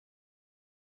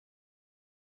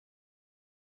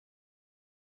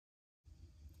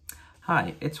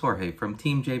Hi, it's Jorge from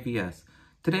TeamJVS.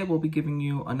 Today we'll be giving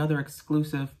you another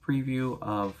exclusive preview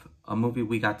of a movie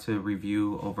we got to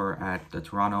review over at the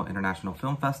Toronto International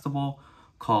Film Festival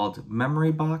called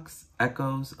Memory Box: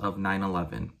 Echoes of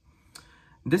 9/11.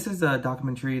 This is a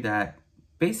documentary that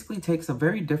basically takes a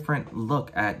very different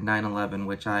look at 9/11,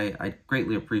 which I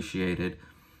greatly appreciated.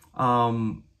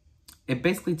 It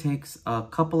basically takes a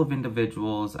couple of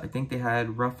individuals. I think they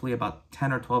had roughly about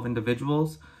 10 or 12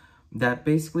 individuals that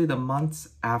basically the months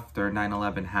after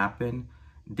 9/11 happened,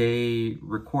 they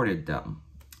recorded them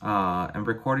and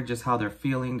recorded just how they're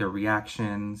feeling, their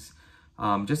reactions,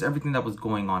 just everything that was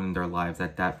going on in their lives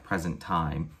at that present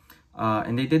time.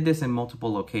 And they did this in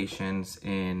multiple locations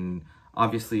in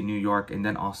obviously New York and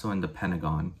then also in the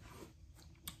Pentagon.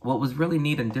 What was really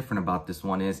neat and different about this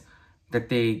one is that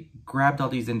they grabbed all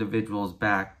these individuals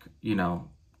back,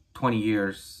 20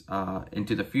 years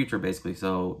into the future, basically,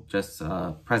 so just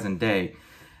present day,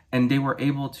 and they were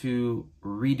able to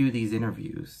redo these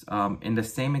interviews in the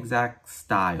same exact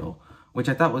style, which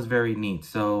I thought was very neat.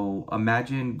 So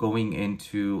imagine going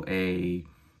into a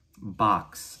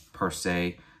box, per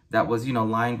se, that was,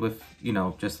 lined with,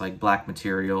 just like black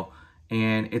material,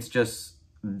 and it's just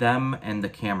them and the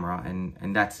camera,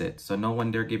 and that's it. So no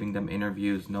one there giving them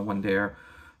interviews, no one there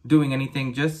doing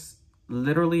anything, just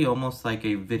literally almost like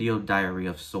a video diary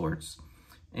of sorts.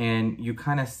 And you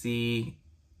kind of see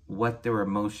what their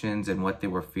emotions and what they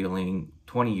were feeling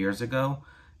 20 years ago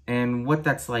and what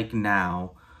that's like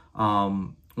now.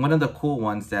 One of the cool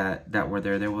ones that were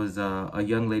there was a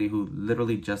young lady who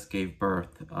literally just gave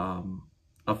birth it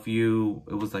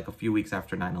was like a few weeks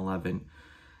after 9/11.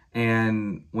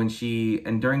 And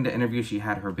during the interview, she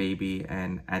had her baby,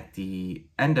 and at the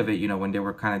end of it, when they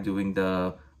were kind of doing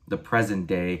the present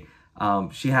day,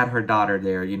 she had her daughter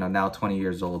there, now 20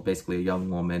 years old, basically a young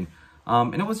woman.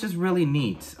 And it was just really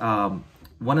neat.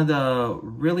 One of the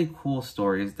really cool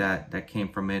stories that came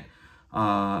from it,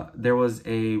 there was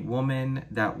a woman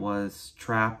that was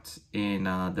trapped in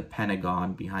the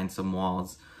Pentagon behind some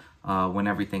walls when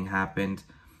everything happened.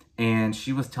 And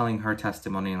she was telling her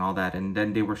testimony and all that. And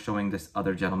then they were showing this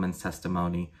other gentleman's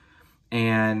testimony.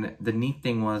 And the neat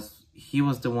thing was, he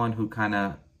was the one who kind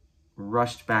of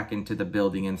rushed back into the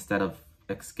building instead of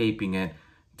escaping it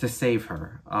to save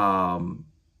her. And,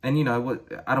 I don't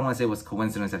want to say it was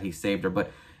coincidence that he saved her,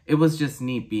 but it was just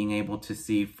neat being able to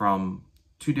see from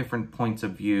two different points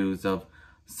of views of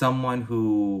someone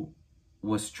who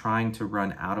was trying to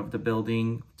run out of the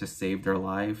building to save their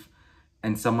life,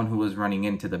 and someone who was running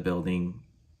into the building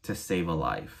to save a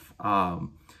life.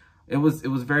 It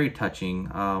was very touching.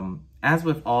 As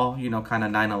with all, kind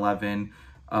of 9/11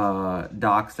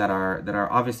 docs that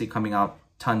are obviously coming out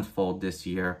tonsfold this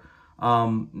year,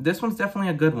 this one's definitely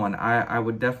a good one. I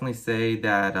would definitely say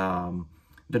that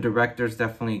the directors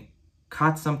definitely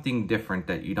caught something different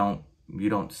that you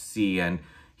don't see, and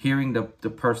hearing the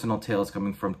personal tales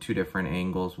coming from two different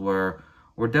angles were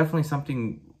definitely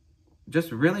something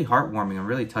just really heartwarming and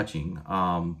really touching.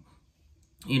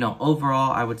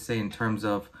 Overall, I would say in terms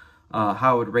of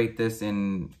how I would rate this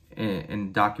in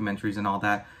documentaries and all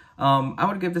that, I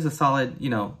would give this a solid,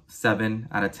 7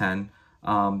 out of 10.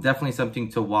 Definitely something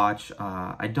to watch.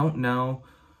 I don't know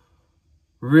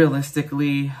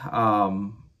realistically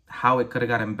how it could have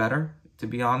gotten better, to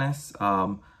be honest.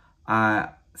 Some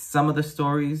of the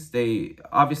stories, they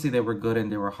were good and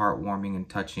they were heartwarming and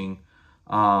touching.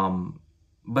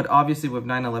 But obviously with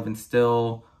 9/11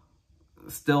 still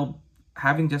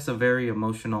having just a very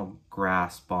emotional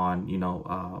grasp on,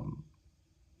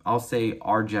 I'll say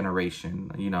our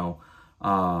generation,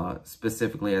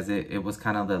 specifically, as it was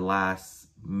kind of the last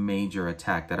major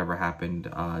attack that ever happened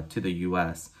to the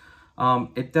US.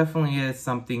 It definitely is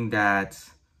something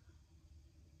that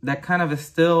kind of is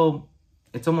still,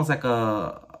 it's almost like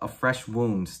a fresh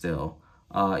wound still,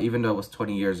 even though it was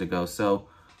 20 years ago. So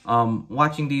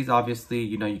watching these, obviously,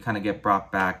 you kind of get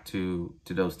brought back to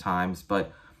those times.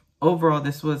 But overall,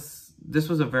 this was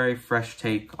a very fresh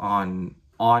take on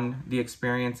the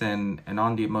experience and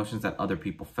on the emotions that other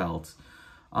people felt.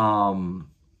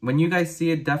 When you guys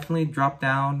see it, definitely drop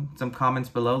down some comments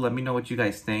below. Let me know what you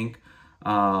guys think.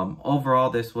 Overall,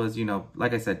 this was,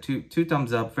 like I said, two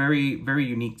thumbs up. Very, very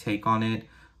unique take on it.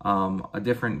 A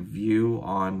different view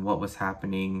on what was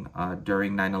happening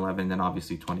during 9/11, then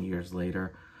obviously 20 years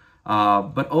later.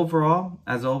 But overall,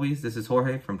 as always, this is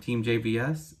Jorge from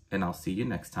TeamJVS, and I'll see you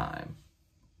next time.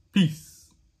 Peace.